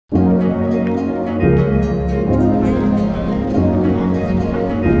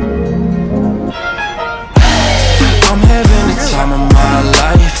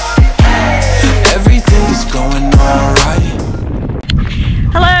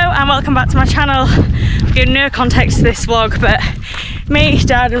welcome back to my channel. I'll give no context to this vlog, but me,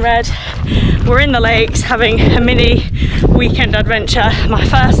 Dad and Red, we're in the lakes having a mini weekend adventure, my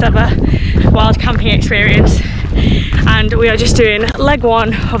first ever wild camping experience, and we are just doing leg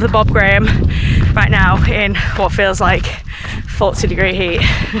one of the Bob Graham right now in what feels like 40-degree heat.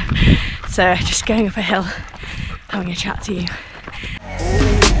 So just going up a hill, having a chat to you.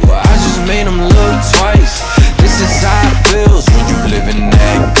 Well, I just made them look twice. This is how it feels when you living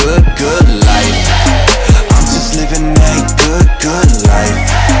that good life. I'm just living that good life.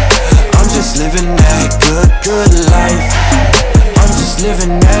 I'm just living that good life. I'm just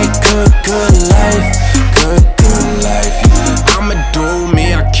living that good life. Good life. I'ma do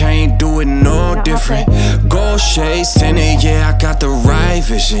me, I can't do it no different. Gold shades tinted, yeah, I got the right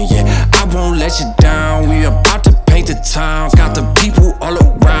vision, yeah. I won't let you down. We about to paint the town. Got the people all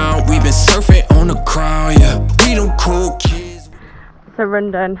around. We've been surfing on the crown, yeah. We don't cool kids. So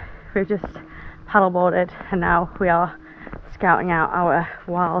run done. We've just paddleboarded and now we are scouting out our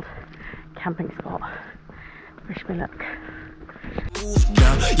wild camping spot. Wish me luck.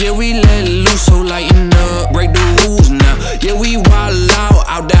 Yeah, we let loose, so lighten up, break the rules now. Yeah, we wild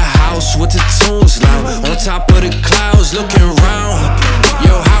out the house with the tunes loud. On top of the clouds, looking round.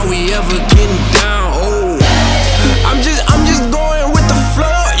 Yo, how we ever getting down? Oh, I'm just going with the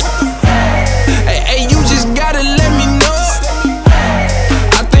flow. Hey, you just gotta let me know.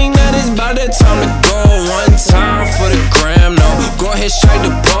 I think that it's about that time to go. One time for the gram, no. Go ahead, strike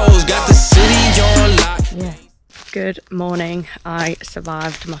the pose. Got the city on lock. Yeah. Good morning. I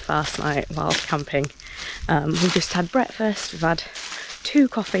survived my first night wild camping. We just had breakfast, we've had 2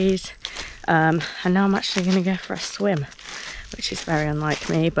 coffees, and now I'm actually going to go for a swim, which is very unlike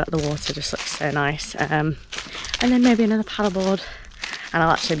me, but the water just looks so nice. And then maybe another paddleboard, and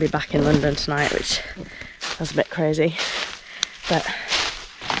I'll actually be back in London tonight, which was a bit crazy. But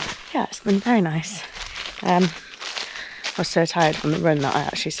yeah, it's been very nice. I was so tired from the run that I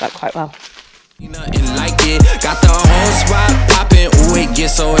actually slept quite well. Nothing like it. Got the whole spot popping. Ooh, it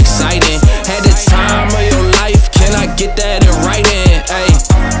gets so exciting. Had the time of your life. Can I get that in writing? Ay,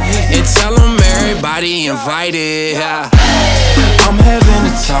 and tell them everybody invited. I'm having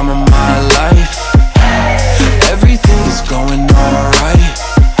the time of my life. Everything is going alright.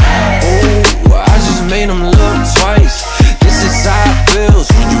 Ooh, I just made them look twice. This is how it feels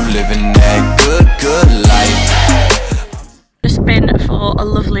when you living that good life. Just been for a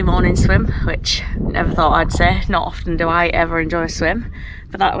lovely morning swim, which never thought I'd say. Not often do I ever enjoy a swim,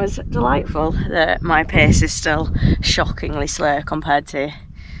 but that was delightful. My pace is still shockingly slow compared to,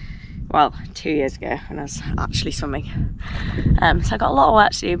 well, 2 years ago when I was actually swimming. So I got a lot of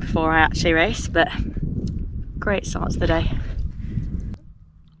work to do before I actually race, but great start to the day.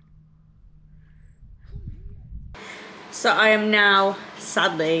 So I am now,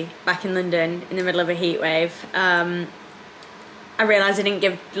 sadly, back in London in the middle of a heat wave. I realised I didn't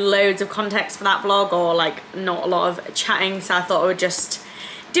give loads of context for that vlog, or like not a lot of chatting, so I thought I would just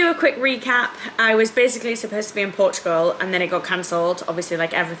do a quick recap. I was basically supposed to be in Portugal and then it got cancelled, obviously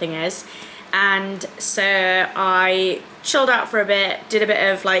like everything is. And so I chilled out for a bit, did a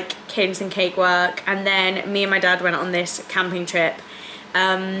bit of like cadence and cake work, and then me and my dad went on this camping trip,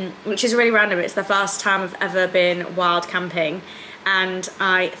 which is really random. It's the first time I've ever been wild camping and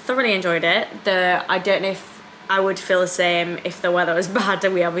I thoroughly enjoyed it. I don't know if I would feel the same if the weather was bad,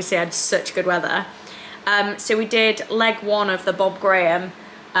 and we obviously had such good weather. So we did leg one of the Bob Graham,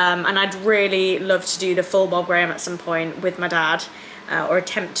 and I'd really love to do the full Bob Graham at some point with my dad, or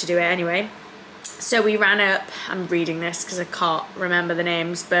attempt to do it anyway. So we ran up, I'm reading this because I can't remember the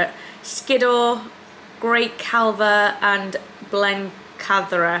names, but Skiddaw, Great Calver and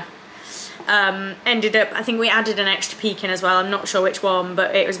Blencathra. Ended up, I think we added an extra peak in as well, I'm not sure which one,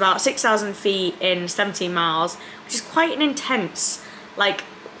 but it was about 6,000 feet in 17 miles, which is quite an intense, like,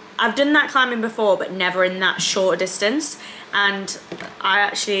 I've done that climbing before but never in that short a distance, and I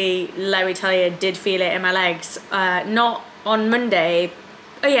actually, let me tell you, did feel it in my legs. Not on Monday,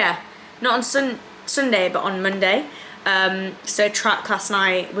 oh yeah, not on Sunday, but on Monday. So track last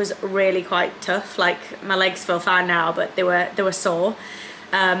night was really quite tough, like my legs feel fine now, but they were sore.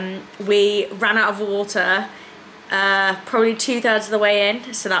 We ran out of water probably 2/3 of the way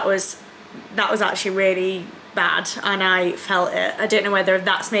in, so that was actually really bad, and I felt it. I don't know whether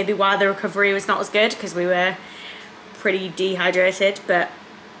that's maybe why the recovery was not as good, because we were pretty dehydrated, but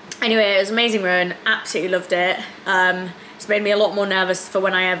anyway, it was an amazing run, absolutely loved it. It's made me a lot more nervous for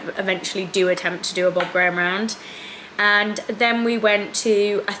when I eventually do attempt to do a Bob Graham round. And then we went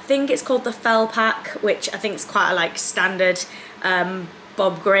to, I think it's called the Fell Pack, which I think is quite a like standard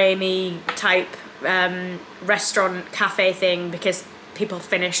Bob Graham-y type restaurant cafe thing, because people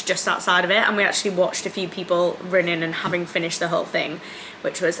finished just outside of it, and we actually watched a few people running and having finished the whole thing,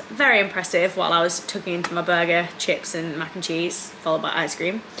 which was very impressive while I was tucking into my burger, chips and mac and cheese, followed by ice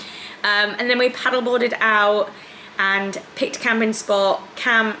cream. And then we paddleboarded out and picked a camping spot,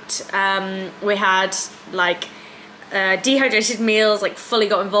 camped. We had like dehydrated meals, like fully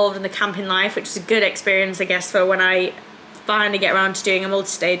got involved in the camping life, which is a good experience, I guess, for when I finally get around to doing a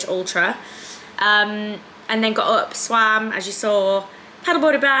multi-stage ultra. And then got up, swam, as you saw,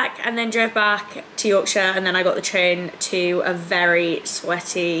 paddleboarded back, and then drove back to Yorkshire, and then I got the train to a very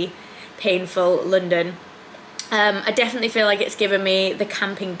sweaty, painful London. I definitely feel like it's given me the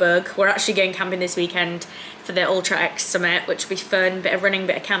camping bug. We're actually going camping this weekend for the Ultra X Summit, which will be fun, bit of running,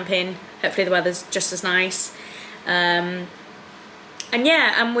 bit of camping. Hopefully the weather's just as nice. And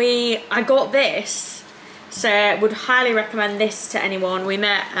yeah, and I got this, so would highly recommend this to anyone. We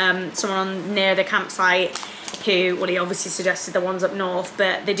met someone near the campsite who, well, he obviously suggested the ones up north,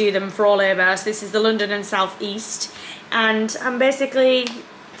 but they do them for all over. So this is the London and South East, and I'm basically,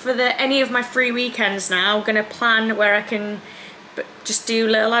 for any of my free weekends now, gonna plan where I can just do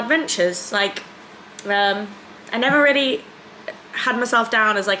little adventures. Like, I never really had myself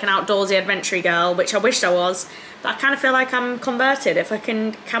down as like an outdoorsy adventure girl, which I wished I was, but I kind of feel like I'm converted. If I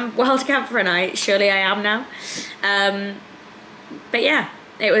can camp for a night, surely I am now. But yeah,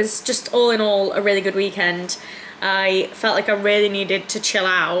 it was just all in all a really good weekend. I felt like I really needed to chill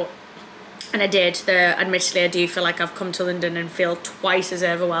out, and I did. Admittedly, I do feel like I've come to London and feel twice as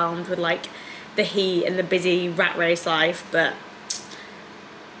overwhelmed with like the heat and the busy rat race life, but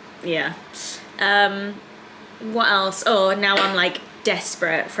yeah. What else? Oh, now I'm like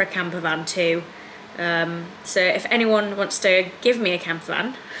desperate for a camper van too. So if anyone wants to give me a camper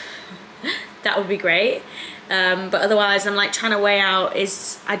van, that would be great. But otherwise I'm like trying to weigh out,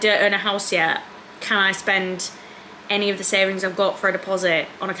 I don't own a house yet. Can I spend any of the savings I've got for a deposit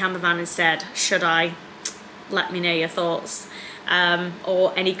on a camper van instead? Should I? Let me know your thoughts.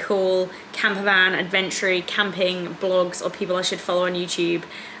 Or any cool camper van, adventure, camping blogs or people I should follow on YouTube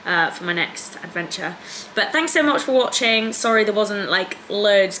for my next adventure. But thanks so much for watching. Sorry there wasn't like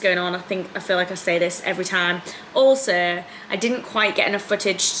loads going on. I feel like I say this every time. Also, I didn't quite get enough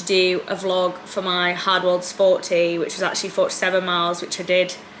footage to do a vlog for my Hardworld's 40, which was actually 47 miles, which I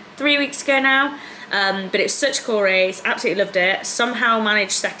did 3 weeks ago now. But it was such a cool race, absolutely loved it. Somehow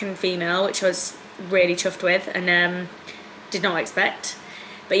managed second female, which I was really chuffed with, and did not expect.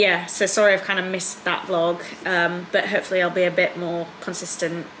 But yeah, so sorry I've kind of missed that vlog, but hopefully I'll be a bit more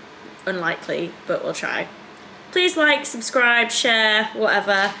consistent. Unlikely, but we'll try. Please like, subscribe, share,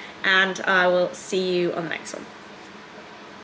 whatever, and I will see you on the next one.